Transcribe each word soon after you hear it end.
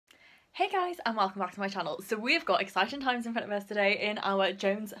Hey guys, and welcome back to my channel. So we've got exciting times in front of us today in our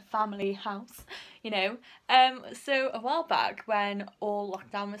Jones family house, So a while back when all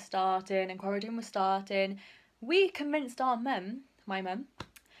lockdown was starting and quarantine was starting, we convinced our mum, my mum,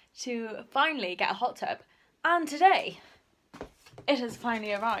 to finally get a hot tub. And today, it has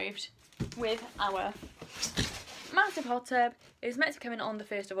finally arrived with our massive hot tub. It was meant to come in on the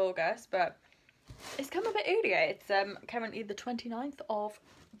 1st of August, but it's come a bit earlier. It's currently the 29th of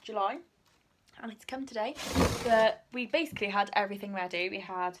July. And it's come today. But we basically had everything ready. We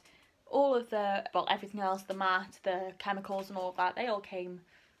had all of the, well, everything else, the mat, the chemicals and all of that. They all came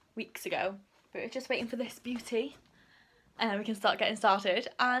weeks ago. But we're just waiting for this beauty. And then we can start getting started.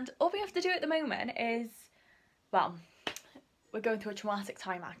 And all we have to do at the moment is, well, we're going through a traumatic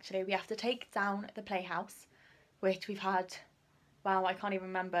time actually. We have to take down the playhouse, which we've had, wow, I can't even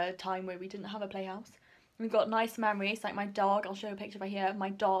remember a time where we didn't have a playhouse. We've got nice memories, like my dog, I'll show you a picture right here.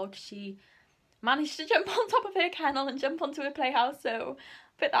 My dog, she managed to jump on top of her kennel and jump onto her playhouse, so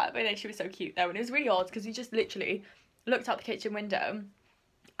but she was so cute though. And it was really odd because you just literally looked out the kitchen window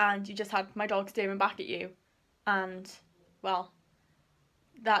and you just had my dog staring back at you, and well,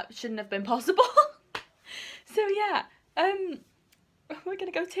 that shouldn't have been possible. So yeah, we're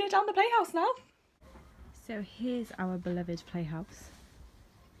gonna go tear down the playhouse now. So here's our beloved playhouse.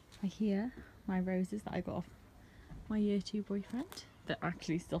 Right here, my roses that I got off my year 2 boyfriend that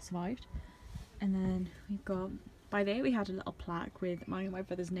actually still survived. And then we've got, by there we had a little plaque with mine and my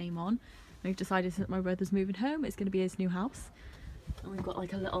brother's name on. We've decided since my brother's moving home, it's going to be his new house. And we've got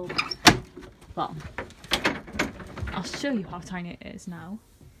like a little, well, I'll show you how tiny it is now.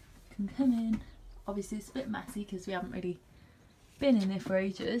 You can come in. Obviously it's a bit messy because we haven't really been in there for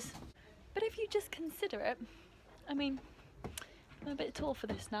ages. But if you just consider it, I mean, I'm a bit tall for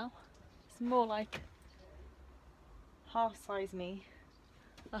this now. It's more like half size me.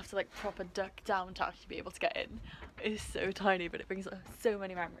 I have to like proper duck down to actually be able to get in. It's so tiny, but it brings up so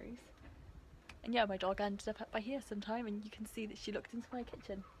many memories. And yeah, my dog ended up by here sometime, and you can see that she looked into my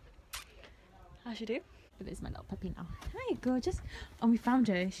kitchen. As you do. But there's my little puppy now. Hi, gorgeous. And we found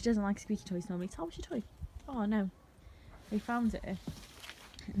her. She doesn't like squeaky toys normally. So what's your toy? Oh no. We found her a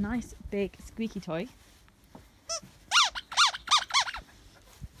nice big squeaky toy.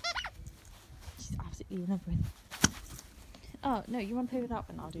 She's absolutely loving. Oh, no, you want to play with that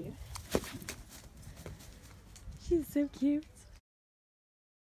one now, do you? She's so cute.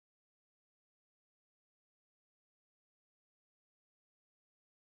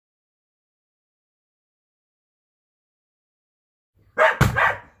 Oh,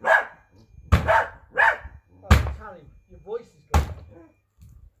 Callie, your voice is good.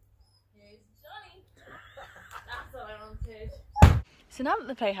 Here's Johnny. That's what I wanted. So now that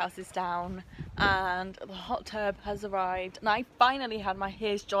the playhouse is down and the hot tub has arrived, and I finally had my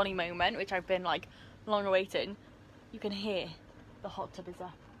here's Johnny moment, which I've been like long awaiting. You can hear the hot tub is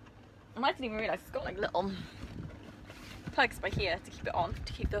up. And I didn't even realise it's got like little plugs by here to keep it on,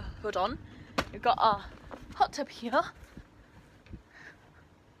 to keep the hood on. We've got our hot tub here.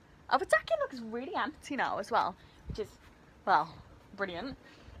 Our decking looks really empty now as well, which is, well, brilliant.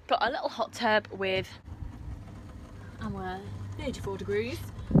 Got a little hot tub with our 34 degrees.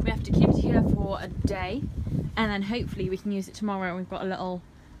 We have to keep it here for a day and then hopefully we can use it tomorrow. We've got a little,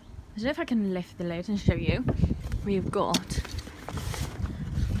 I don't know if I can lift the lid and show you. We've got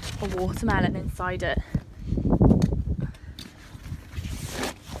a watermelon inside it.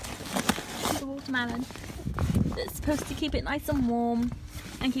 The watermelon that's supposed to keep it nice and warm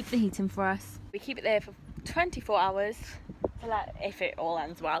and keep the heating for us. We keep it there for 24 hours to let, if it all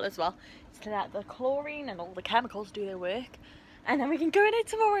ends well as well, to let the chlorine and all the chemicals do their work. And then we can go in it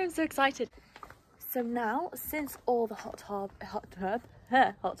tomorrow. I'm so excited. So now, since all the hot tub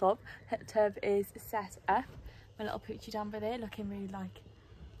is set up, my little poochie down by there looking really like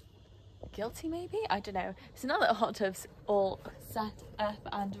guilty maybe, I don't know. So now that the hot tub's all set up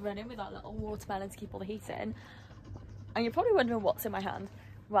and running with that little watermelon to keep all the heat in, and you're probably wondering what's in my hand.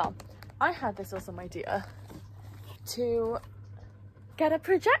 Well, I had this awesome idea to get a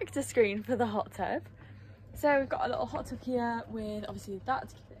projector screen for the hot tub. So we've got a little hot tub here with obviously that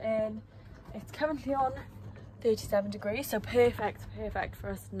to keep it in. It's currently on 37 degrees, so perfect for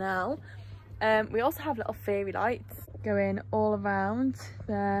us now. We also have little fairy lights going all around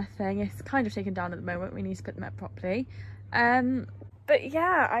the thing. It's kind of taken down at the moment. We need to put them up properly. But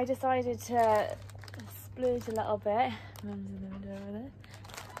yeah, I decided to splurge a little bit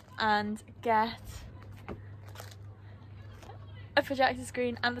and get a projector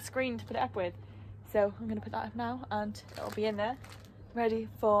screen and the screen to put it up with. So I'm going to put that up now and it'll be in there ready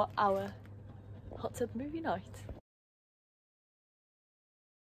for our hot tub movie night.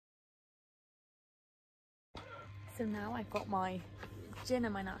 So now I've got my gin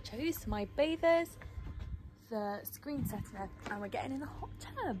and my nachos, my bathers, the screen setting up, and we're getting in the hot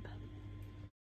tub.